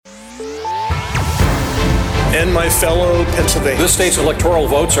and my fellow Pennsylvanians. This state's electoral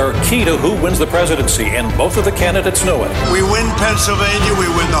votes are key to who wins the presidency, and both of the candidates know it. We win Pennsylvania, we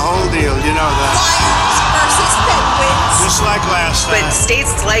win the whole deal. You know that. Lions versus Penguins. Just like last time. But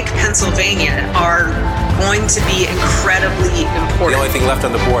states like Pennsylvania are going to be incredibly important. The only thing left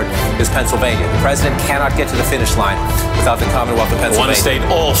on the board is Pennsylvania. The president cannot get to the finish line without the Commonwealth of Pennsylvania. One state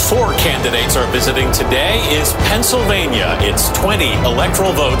all 4 candidates are visiting today is Pennsylvania. Its 20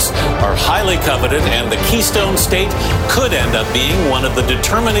 electoral votes are highly coveted, and the Keystone State could end up being one of the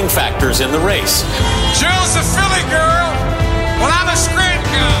determining factors in the race. Jill's a Philly girl. Well, I'm a Scranton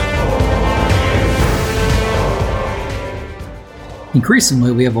guy.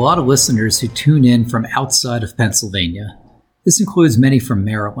 Increasingly, we have a lot of listeners who tune in from outside of Pennsylvania. This includes many from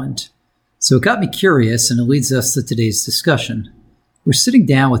Maryland. So it got me curious, and it leads us to today's discussion. We're sitting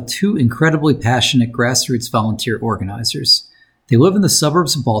down with 2 incredibly passionate grassroots volunteer organizers. They live in the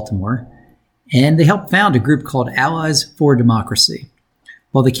suburbs of Baltimore, and they helped found a group called Allies for Democracy.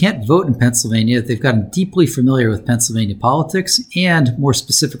 While they can't vote in Pennsylvania, they've gotten deeply familiar with Pennsylvania politics and, more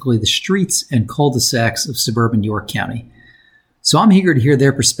specifically, the streets and cul-de-sacs of suburban York County. So I'm eager to hear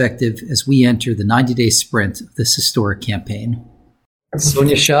their perspective as we enter the 90-day sprint of this historic campaign.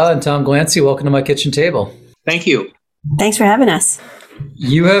 Sonia Shah and Tom Glancy, welcome to my kitchen table. Thank you. Thanks for having us.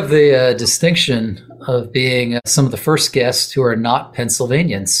 You have the distinction of being some of the first guests who are not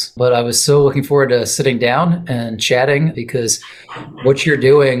Pennsylvanians, but I was so looking forward to sitting down and chatting because what you're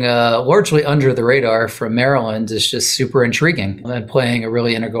doing largely under the radar from Maryland is just super intriguing and playing a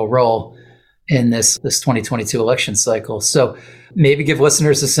really integral role in this 2022 election cycle. So maybe give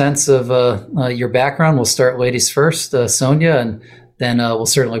listeners a sense of your background. We'll start ladies first, Sonia, and then we'll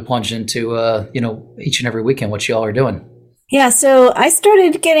certainly plunge into each and every weekend what y'all are doing. Yeah, so I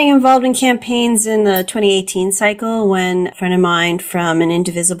started getting involved in campaigns in the 2018 cycle when a friend of mine from an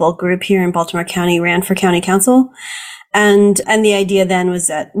indivisible group here in Baltimore County ran for county council. And the idea then was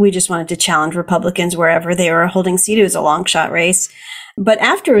that we just wanted to challenge Republicans wherever they were holding seat. It was a long shot race. But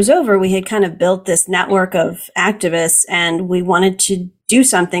after it was over, we had kind of built this network of activists and we wanted to do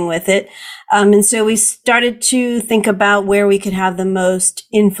something with it. And so we started to think about where we could have the most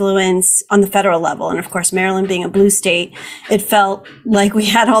influence on the federal level. And of course, Maryland being a blue state, it felt like we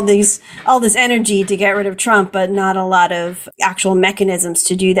had all this energy to get rid of Trump, but not a lot of actual mechanisms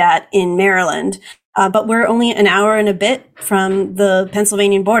to do that in Maryland. But we're only an hour and a bit from the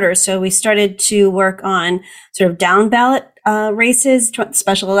Pennsylvania border. So we started to work on sort of down ballot races,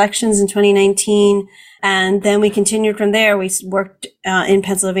 special elections in 2019. And then we continued from there. We worked in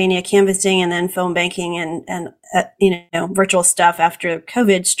Pennsylvania canvassing and then phone banking and virtual stuff after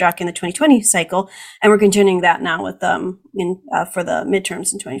COVID struck in the 2020 cycle. And we're continuing that now with for the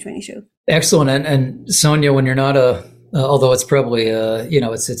midterms in 2022. Excellent. And Sonia, when you're not although it's probably,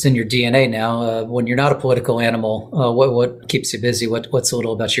 it's in your DNA now. When you're not a political animal, what keeps you busy? What's a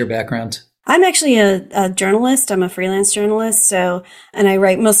little about your background? I'm actually a journalist. I'm a freelance journalist. And I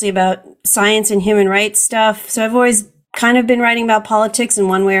write mostly about science and human rights stuff. So I've always kind of been writing about politics in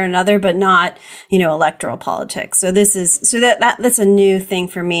one way or another, but not, electoral politics. So that's a new thing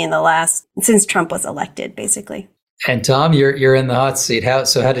for me since Trump was elected, basically. And Tom, you're in the hot seat. How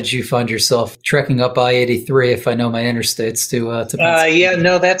did you find yourself trekking up I-83, if I know my interstates, to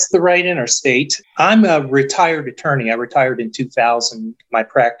that's the right interstate. I'm a retired attorney. I retired in 2000. My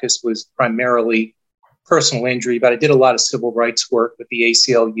practice was primarily personal injury, but I did a lot of civil rights work with the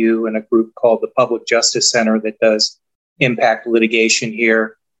ACLU and a group called the Public Justice Center that does impact litigation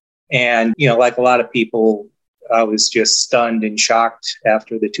here. And, like a lot of people, I was just stunned and shocked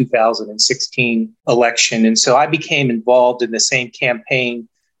after the 2016 election. And so I became involved in the same campaign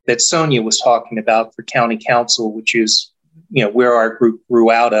that Sonia was talking about for county council, which is, where our group grew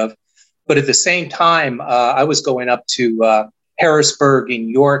out of. But at the same time, I was going up to Harrisburg in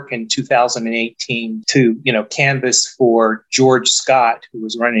York in 2018 to, canvass for George Scott, who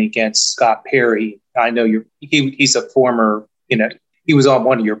was running against Scott Perry. I know he's a former, he was on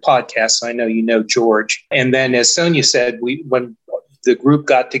one of your podcasts, so I know you know George. And then, as Sonia said, when the group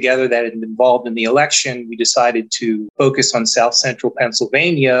got together that had been involved in the election, we decided to focus on South Central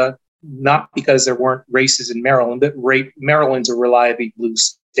Pennsylvania, not because there weren't races in Maryland, but Maryland's a reliably blue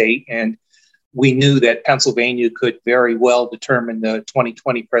state. And we knew that Pennsylvania could very well determine the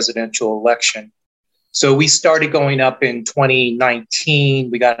 2020 presidential election. So we started going up in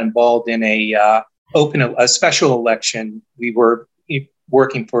 2019. We got involved in a special election. We were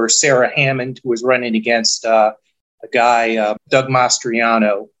working for Sarah Hammond, who was running against a guy, Doug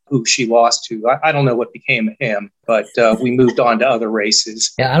Mastriano, who she lost to. I don't know what became of him, but we moved on to other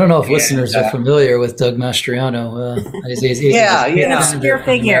races. Yeah, I don't know if listeners are familiar with Doug Mastriano. He's an obscure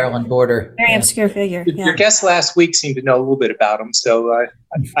figure. Maryland border. Very obscure figure. Yeah. Your guest last week seemed to know a little bit about him. So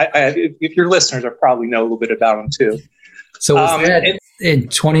if your listeners are probably know a little bit about him too. So in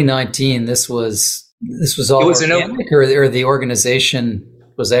 2019, this was all organic, or the organization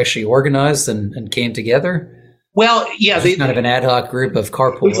was actually organized and came together? Well, yeah. Kind of an ad hoc group of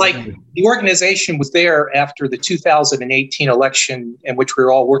carpool. It was like the organization was there after the 2018 election in which we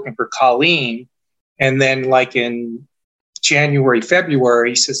were all working for Colleen. And then like in January,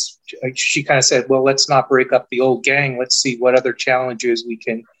 February, she kind of said, well, let's not break up the old gang. Let's see what other challenges we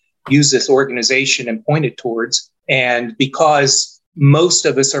can use this organization and point it towards. And because most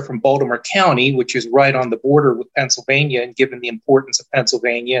of us are from Baltimore County, which is right on the border with Pennsylvania, and given the importance of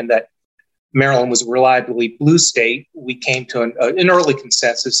Pennsylvania and that Maryland was a reliably blue state, we came to an early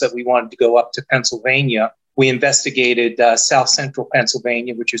consensus that we wanted to go up to Pennsylvania. We investigated South Central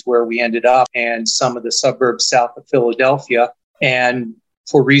Pennsylvania, which is where we ended up, and some of the suburbs south of Philadelphia. And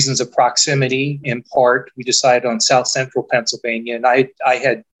for reasons of proximity, in part, we decided on South Central Pennsylvania. And I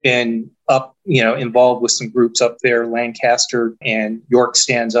had been up, involved with some groups up there, Lancaster and York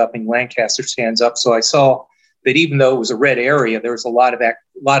Stands Up and Lancaster Stands Up. So I saw that even though it was a red area, there was a lot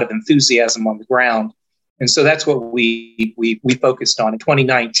of enthusiasm on the ground. And so that's what we focused on. In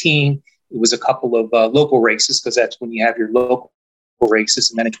 2019, it was a couple of local races, because that's when you have your local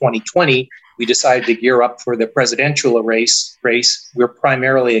races. And then in 2020, we decided to gear up for the presidential race. We're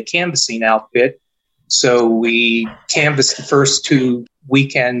primarily a canvassing outfit. So we canvassed the first 2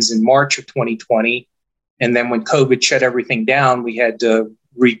 weekends in March of 2020. And then when COVID shut everything down, we had to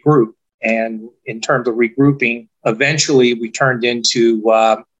regroup. And in terms of regrouping, eventually we turned into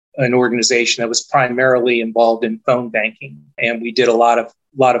an organization that was primarily involved in phone banking. And we did a lot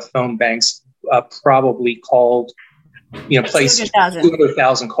of phone banks, probably called, placed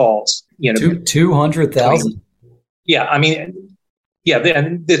 200,000 calls. 200,000? Yeah, I mean, yeah,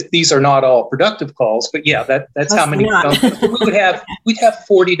 and these are not all productive calls, but yeah, that's how many phones. We'd have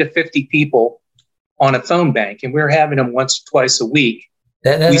 40 to 50 people on a phone bank, and we were having them once or twice a week.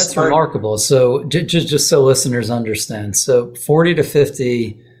 That's remarkable. So just so listeners understand, so 40 to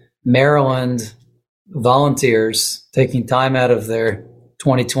 50 Maryland volunteers taking time out of their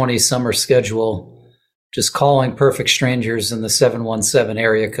 2020 summer schedule, just calling perfect strangers in the 717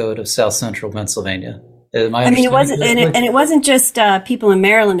 area code of South Central Pennsylvania. It wasn't just people in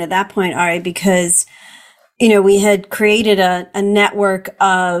Maryland at that point, Ari, because we had created a network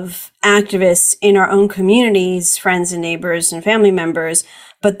of activists in our own communities, friends and neighbors and family members.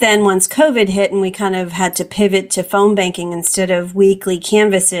 But then once COVID hit and we kind of had to pivot to phone banking instead of weekly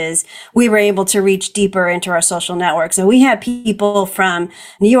canvasses, we were able to reach deeper into our social network. So we had people from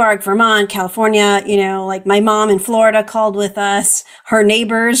New York, Vermont, California, like my mom in Florida called with us, her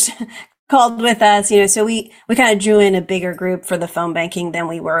neighbors called with us, so we kind of drew in a bigger group for the phone banking than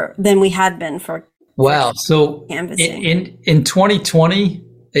we had been for. Wow. So in 2020,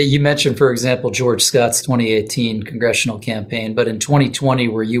 you mentioned, for example, George Scott's 2018 congressional campaign, but in 2020,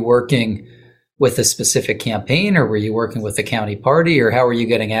 were you working with a specific campaign, or were you working with the county party, or how were you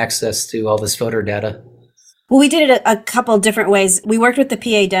getting access to all this voter data? Well, we did it a couple of different ways. We worked with the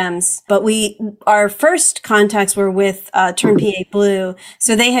PA Dems, but our first contacts were with Turn PA Blue.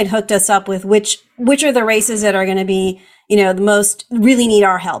 So they had hooked us up with which are the races that are going to be, the most really need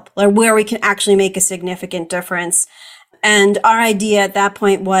our help, or where we can actually make a significant difference. And our idea at that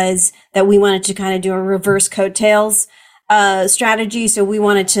point was that we wanted to kind of do a reverse coattails strategy. So we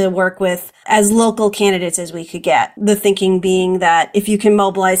wanted to work with as local candidates as we could get. The thinking being that if you can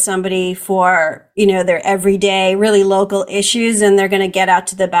mobilize somebody for, their everyday, really local issues, and they're going to get out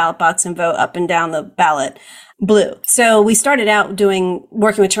to the ballot box and vote up and down the ballot blue. So we started out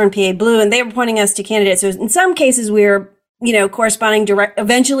working with Turn PA Blue, and they were pointing us to candidates. So in some cases we were corresponding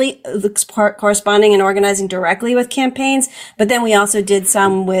and organizing directly with campaigns. But then we also did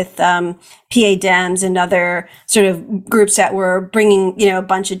some with PA Dems and other sort of groups that were bringing, a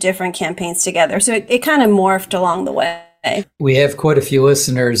bunch of different campaigns together. So it kind of morphed along the way. We have quite a few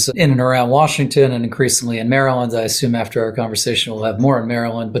listeners in and around Washington and increasingly in Maryland. I assume after our conversation we'll have more in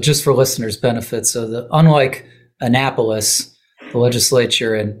Maryland. But just for listeners' benefit, so unlike Annapolis, the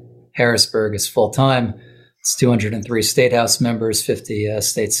legislature in Harrisburg is full-time. It's 203 state house members, 50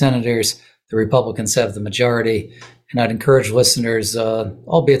 state senators. The Republicans have the majority. And I'd encourage listeners,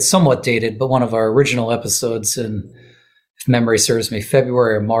 albeit somewhat dated, but one of our original episodes in, if memory serves me,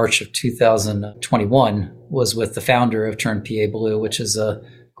 February or March of 2021 was with the founder of Turn PA Blue, which is a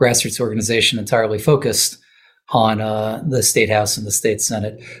grassroots organization entirely focused on the State House and the State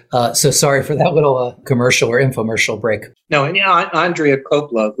Senate. So sorry for that little commercial or infomercial break. No, and Andrea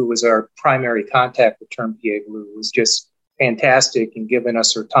Kopla, who was our primary contact with Turn PA Blue, was just fantastic in giving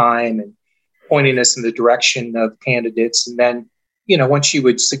us her time and pointing us in the direction of candidates. And then, once she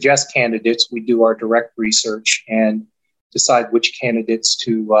would suggest candidates, we do our direct research and decide which candidates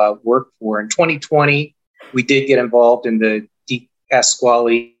to work for. In 2020, we did get involved in the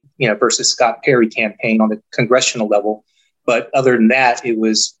DePasquale, versus Scott Perry campaign on the congressional level. But other than that, it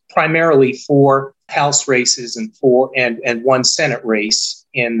was primarily 4 House races and 1 Senate race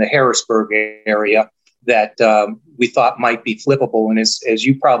in the Harrisburg area that we thought might be flippable. And as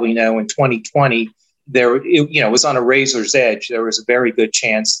you probably know, in 2020, it was on a razor's edge. There was a very good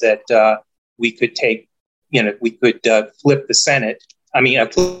chance that we could take, flip the Senate.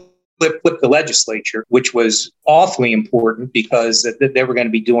 Flip the legislature, which was awfully important because they were going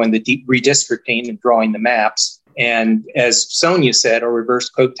to be doing the deep redistricting and drawing the maps. And as Sonia said, our reverse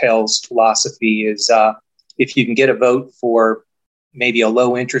coattails philosophy is if you can get a vote for maybe a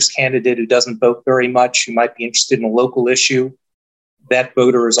low interest candidate who doesn't vote very much, who might be interested in a local issue, that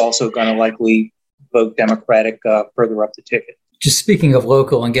voter is also going to likely vote Democratic further up the ticket. Just speaking of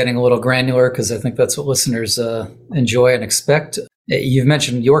local and getting a little granular, because I think that's what listeners enjoy and expect. You've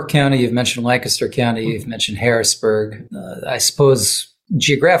mentioned York County, you've mentioned Lancaster County, you've mentioned Harrisburg. I suppose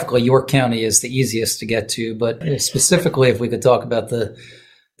geographically, York County is the easiest to get to, but specifically, if we could talk about the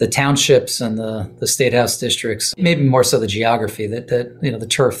townships and the State House districts, maybe more so the geography, that the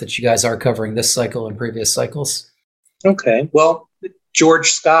turf that you guys are covering this cycle and previous cycles. Okay, well,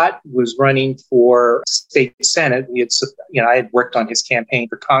 George Scott was running for state Senate. I had worked on his campaign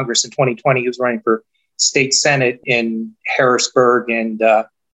for Congress in 2020. He was running for state Senate in Harrisburg and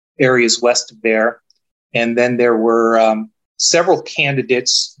areas west of there. And then there were several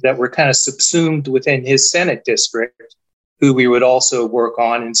candidates that were kind of subsumed within his Senate district who we would also work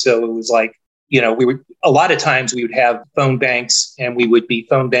on. And so it was like, a lot of times we would have phone banks and we would be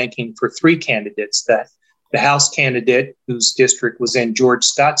phone banking for 3 candidates. That the House candidate whose district was in George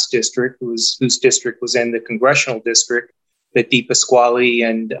Scott's district, whose district was in the congressional district that DePasquale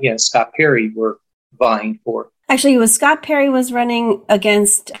and Scott Perry were vying for. Actually, Scott Perry was running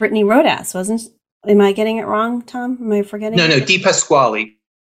against Brittany Rodas, wasn't? Am I getting it wrong, Tom? Am I forgetting? No, DePasquale.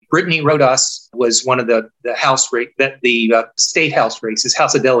 Brittany Rodas was one of the House race, the state House races,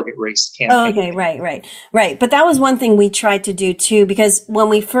 House of Delegate race campaign. Oh, okay, right. But that was one thing we tried to do too, because when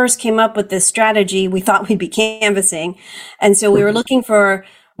we first came up with this strategy, we thought we'd be canvassing, and so we were looking for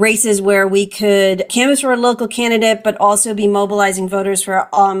races where we could canvass for a local candidate, but also be mobilizing voters for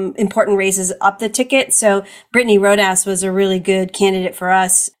important races up the ticket. So Brittany Rodas was a really good candidate for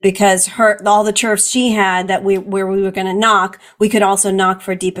us because all the turfs she had where we were going to knock, we could also knock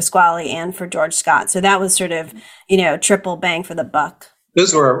for DePasquale and for George Scott. So that was sort of, triple bang for the buck.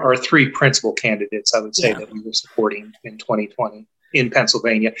 Those were our 3 principal candidates, I would say, that we were supporting in 2020 in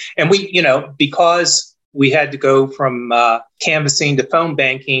Pennsylvania. And we, because we had to go from canvassing to phone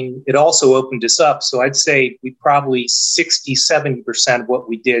banking, it also opened us up. So I'd say we probably 60-70% of what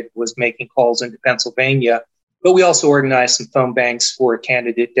we did was making calls into Pennsylvania. But we also organized some phone banks for a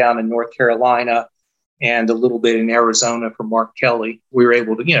candidate down in North Carolina and a little bit in Arizona for Mark Kelly. We were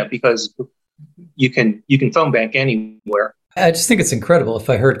able to, because you can phone bank anywhere. I just think it's incredible, if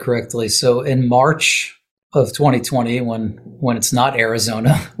I heard correctly. So in March of 2020, when it's not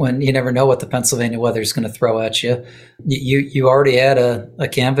Arizona, when you never know what the Pennsylvania weather is going to throw at you, you already had a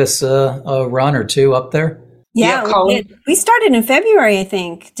canvas a run or 2 up there? Yeah, we started in February, I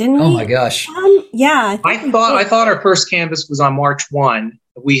think, didn't we? Oh my gosh! Yeah, I thought our first canvas was on March 1.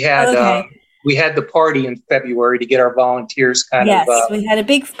 We had we had the party in February to get our volunteers Yes, we had a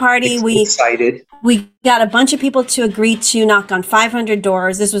big party. Excited. We got a bunch of people to agree to knock on 500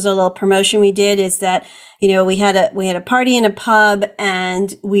 doors. This was a little promotion we did, is that, we had a party in a pub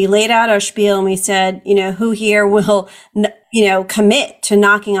and we laid out our spiel and we said, who here will, commit to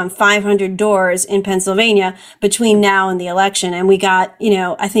knocking on 500 doors in Pennsylvania between now and the election. And we got,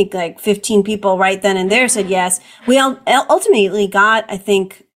 I think like 15 people right then and there said yes. We ultimately got, I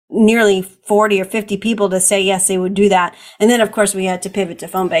think, nearly 40 or 50 people to say yes, they would do that. And then, of course, we had to pivot to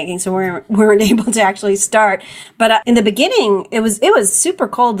phone banking, so we weren't able to actually start. But in the beginning, it was super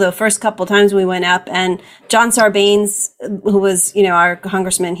cold the first couple times we went up. And John Sarbanes, who was, our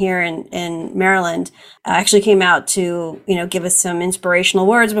congressman here in Maryland, actually came out to, give us some inspirational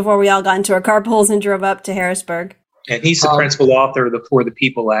words before we all got into our carpools and drove up to Harrisburg. And he's the principal author of the For the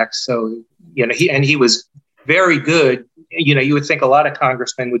People Act. So, he was very good. You would think a lot of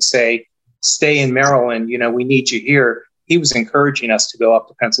congressmen would say, stay in Maryland, we need you here. He was encouraging us to go up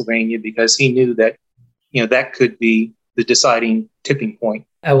to Pennsylvania because he knew that that could be the deciding tipping point.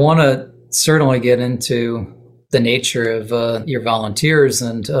 I want to certainly get into the nature of your volunteers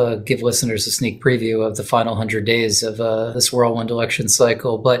and give listeners a sneak preview of the final 100 days of this whirlwind election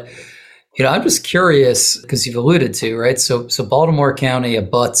cycle. But, I'm just curious, because you've alluded to, right? So Baltimore County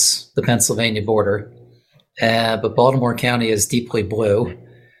abuts the Pennsylvania border, but Baltimore County is deeply blue.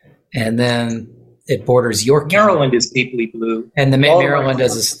 And then it borders York County. Maryland is deeply blue. And the Maryland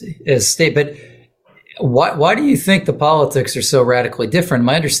is a state. But why do you think the politics are so radically different?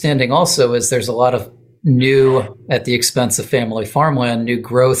 My understanding also is there's a lot of new, at the expense of family farmland, new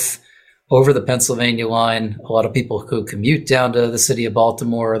growth over the Pennsylvania line. A lot of people who commute down to the city of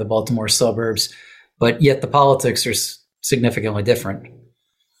Baltimore or the Baltimore suburbs, but yet the politics are significantly different.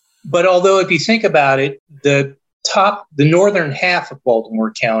 But although if you think about it, the northern half of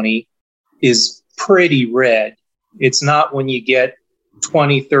Baltimore County is pretty red. It's not when you get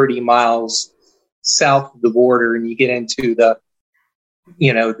 20, 30 miles south of the border and you get into the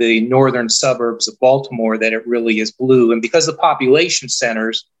northern suburbs of Baltimore that it really is blue. And because the population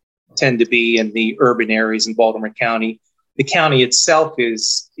centers tend to be in the urban areas in Baltimore County, the county itself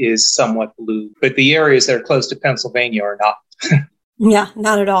is somewhat blue, but the areas that are close to Pennsylvania are not. Yeah,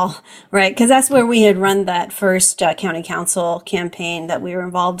 not at all. Right. Because that's where we had run that first county council campaign that we were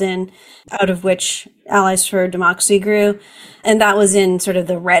involved in, out of which Allies for Democracy grew. And that was in sort of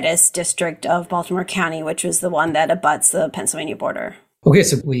the reddest district of Baltimore County, which was the one that abuts the Pennsylvania border. Okay,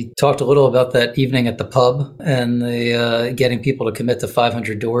 so we talked a little about that evening at the pub and the getting people to commit to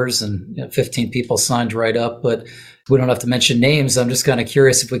 500 doors, and 15 people signed right up. But we don't have to mention names. I'm just kind of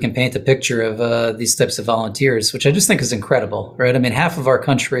curious if we can paint a picture of these types of volunteers, which I just think is incredible, right? I mean, half of our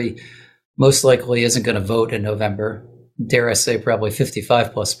country most likely isn't going to vote in November. Dare I say probably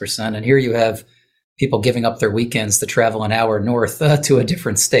 55+%. And here you have people giving up their weekends to travel an hour north to a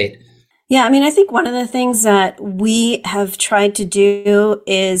different state. Yeah, I mean, I think one of the things that we have tried to do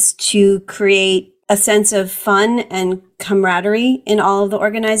is to create a sense of fun and camaraderie in all of the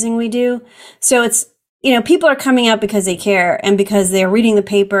organizing we do. So it's, people are coming out because they care and because they're reading the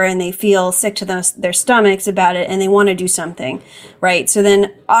paper and they feel sick to their stomachs about it and they want to do something, right? So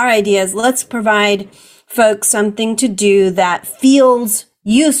then our idea is let's provide folks something to do that feels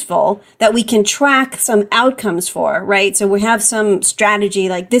useful, that we can track some outcomes for, right? So we have some strategy,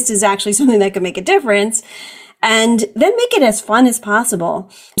 like this is actually something that could make a difference, and then make it as fun as possible.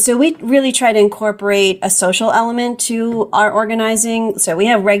 So we really try to incorporate a social element to our organizing. So we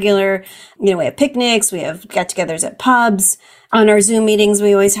have regular, we have picnics, we have get-togethers at pubs. On our Zoom meetings,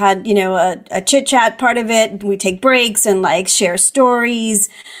 we always had, a chit-chat part of it. We take breaks and share stories.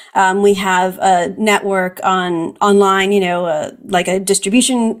 We have a network online, like a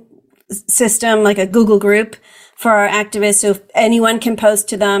distribution system, like a Google group for our activists. So if anyone can post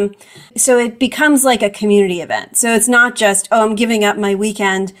to them. So it becomes like a community event. So it's not just, I'm giving up my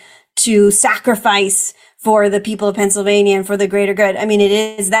weekend to sacrifice for the people of Pennsylvania and for the greater good. I mean, it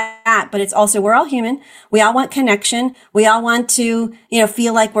is that, but it's also, we're all human. We all want connection. We all want to,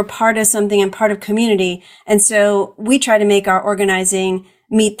 feel like we're part of something and part of community. And so we try to make our organizing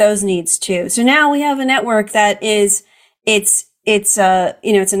meet those needs too. So now we have a network that is, it's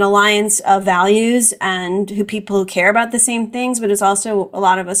an alliance of values and people who care about the same things, but it's also a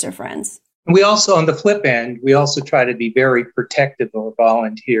lot of us are friends. We also, on the flip end, we also try to be very protective of our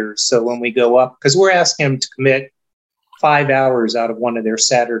volunteers. So when we go up, because we're asking them to commit 5 hours out of one of their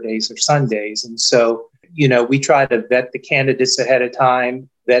Saturdays or Sundays. And so, we try to vet the candidates ahead of time,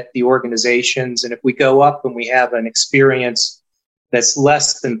 vet the organizations. And if we go up and we have an experience that's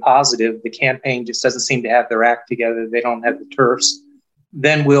less than positive, the campaign just doesn't seem to have their act together, they don't have the turfs,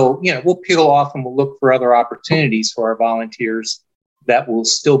 then we'll peel off and we'll look for other opportunities for our volunteers that will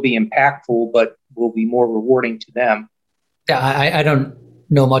still be impactful, but will be more rewarding to them. Yeah, I don't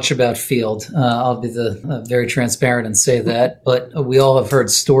know much about field. I'll be very transparent and say that. But we all have heard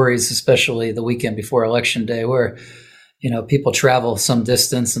stories, especially the weekend before Election Day, where people travel some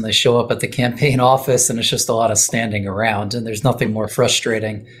distance and they show up at the campaign office and it's just a lot of standing around. And there's nothing more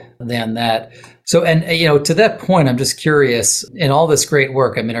frustrating than that. So, and, to that point, I'm just curious, in all this great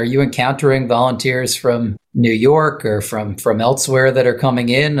work, I mean, are you encountering volunteers from New York or from elsewhere that are coming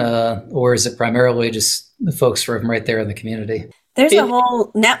in? Or is it primarily just the folks from right there in the community? There's a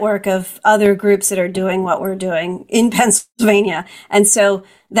whole network of other groups that are doing what we're doing in Pennsylvania. And so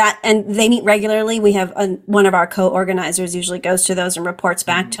and they meet regularly. We have one of our co-organizers usually goes to those and reports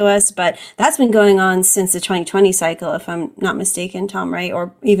back to us. But that's been going on since the 2020 cycle, if I'm not mistaken, Tom, right?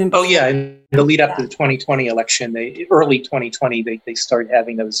 Or even before. Oh, yeah. In the lead up to the 2020 election, early 2020, they started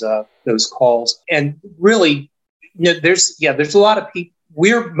having those calls. And really, there's a lot of people.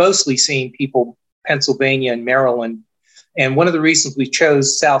 We're mostly seeing people Pennsylvania and Maryland. And one of the reasons we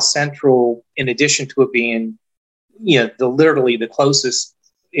chose South Central, in addition to it being, literally the closest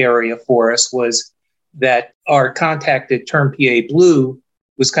area for us, was that our contact at Turn PA Blue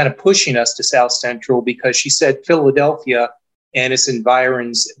was kind of pushing us to South Central, because she said Philadelphia and its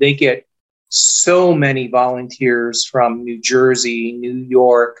environs, they get so many volunteers from New Jersey, New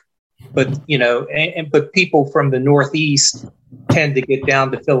York, but but people from the Northeast tend to get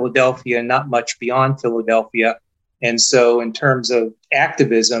down to Philadelphia and not much beyond Philadelphia. And so in terms of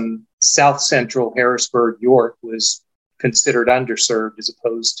activism, South Central, Harrisburg, York was considered underserved as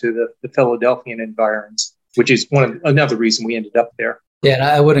opposed to the Philadelphian environs, which is another reason we ended up there. Yeah, and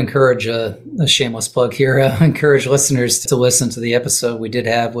I would encourage a shameless plug here. Encourage listeners to listen to the episode we did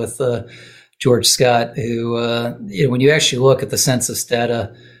have with George Scott, who, when you actually look at the census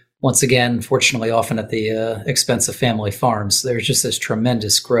data, once again, fortunately, often at the expense of family farms, there's just this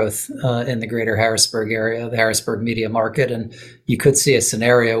tremendous growth in the greater Harrisburg area, the Harrisburg media market. And you could see a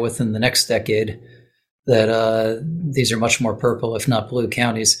scenario within the next decade that these are much more purple, if not blue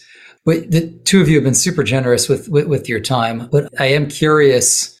counties. But the two of you have been super generous with your time. But I am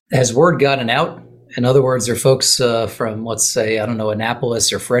curious, has word gotten out? In other words, are folks from, let's say,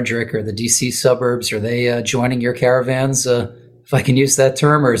 Annapolis or Frederick or the DC suburbs, are they joining your caravans, if I can use that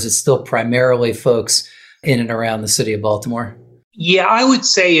term, or is it still primarily folks in and around the city of Baltimore? Yeah, I would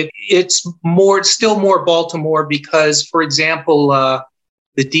say it's still more Baltimore, because, for example,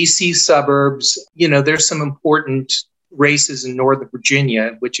 the DC suburbs, there's some important races in Northern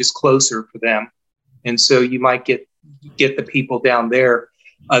Virginia, which is closer for them. And so you might get the people down there.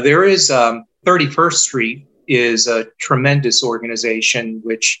 There is 31st Street is a tremendous organization,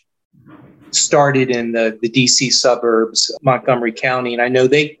 which started in the DC suburbs, Montgomery County. And I know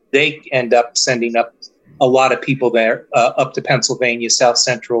they end up sending up a lot of people there up to Pennsylvania, South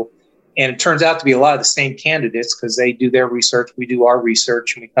Central. And it turns out to be a lot of the same candidates, because they do their research, we do our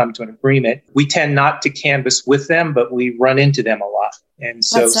research, and we come to an agreement. We tend not to canvass with them, but we run into them a lot. And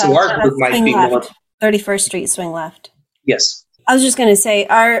so our group might be more 31st Street, swing left. Yes. I was just going to say,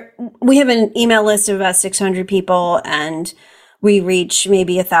 we have an email list of about 600 people, and we reach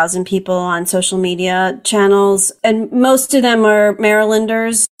maybe 1,000 people on social media channels, and most of them are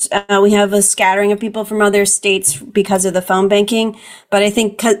Marylanders. We have a scattering of people from other states because of the phone banking. But I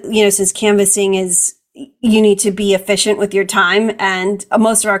think, since canvassing is, you need to be efficient with your time, and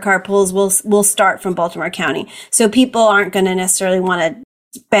most of our carpools will start from Baltimore County. So people aren't going to necessarily want to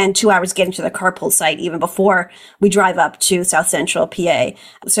spend 2 hours getting to the carpool site even before we drive up to South Central PA.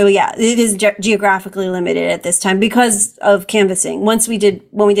 So yeah, it is geographically limited at this time because of canvassing. When we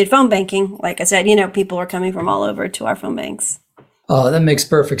did phone banking, like I said, people were coming from all over to our phone banks. Oh, that makes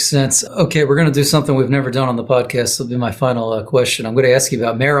perfect sense. Okay, we're going to do something we've never done on the podcast. It'll be my final question. I'm going to ask you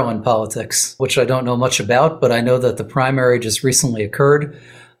about Maryland politics, which I don't know much about, but I know that the primary just recently occurred.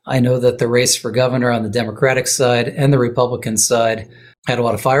 I know that the race for governor on the Democratic side and the Republican side had a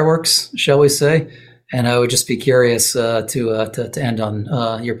lot of fireworks, shall we say, and I would just be curious to end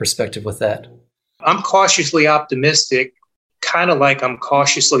on your perspective with that. I'm cautiously optimistic, kind of like I'm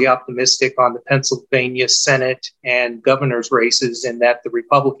cautiously optimistic on the Pennsylvania Senate and governor's races, in that the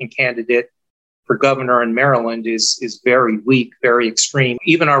Republican candidate for governor in Maryland is very weak, very extreme.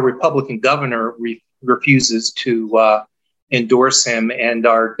 Even our Republican governor refuses to endorse him, and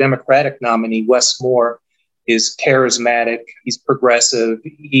our Democratic nominee, Wes Moore, is charismatic. He's progressive.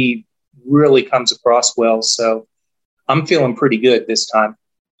 He really comes across well. So I'm feeling pretty good this time.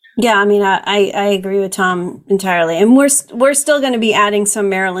 Yeah, I mean, I agree with Tom entirely. And we're still going to be adding some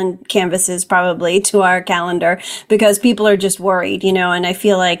Maryland canvasses probably to our calendar, because people are just worried, and I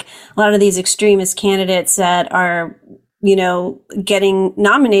feel like a lot of these extremist candidates that are, getting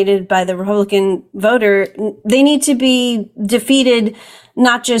nominated by the Republican voter, they need to be defeated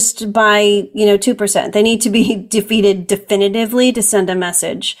not just by, 2%. They need to be defeated definitively to send a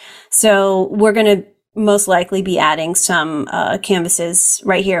message. So we're going to most likely be adding some canvases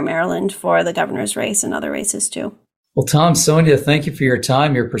right here in Maryland for the governor's race and other races too. Well, Tom, Sonia, thank you for your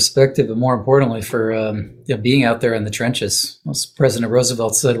time, your perspective, and more importantly for being out there in the trenches. As President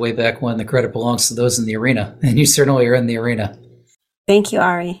Roosevelt said way back when, the credit belongs to those in the arena, and you certainly are in the arena. Thank you,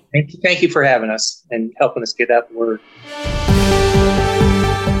 Ari. Thank you for having us and helping us get out the word.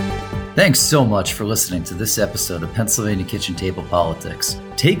 Thanks so much for listening to this episode of Pennsylvania Kitchen Table Politics.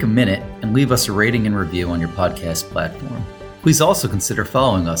 Take a minute and leave us a rating and review on your podcast platform. Please also consider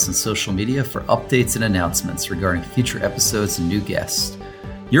following us on social media for updates and announcements regarding future episodes and new guests.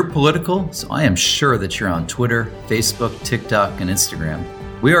 You're political, so I am sure that you're on Twitter, Facebook, TikTok, and Instagram.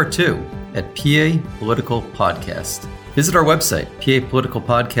 We are too. at PA Political Podcast. Visit our website,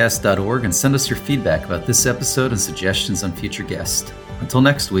 papoliticalpodcast.org, and send us your feedback about this episode and suggestions on future guests. Until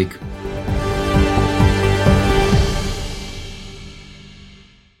next week.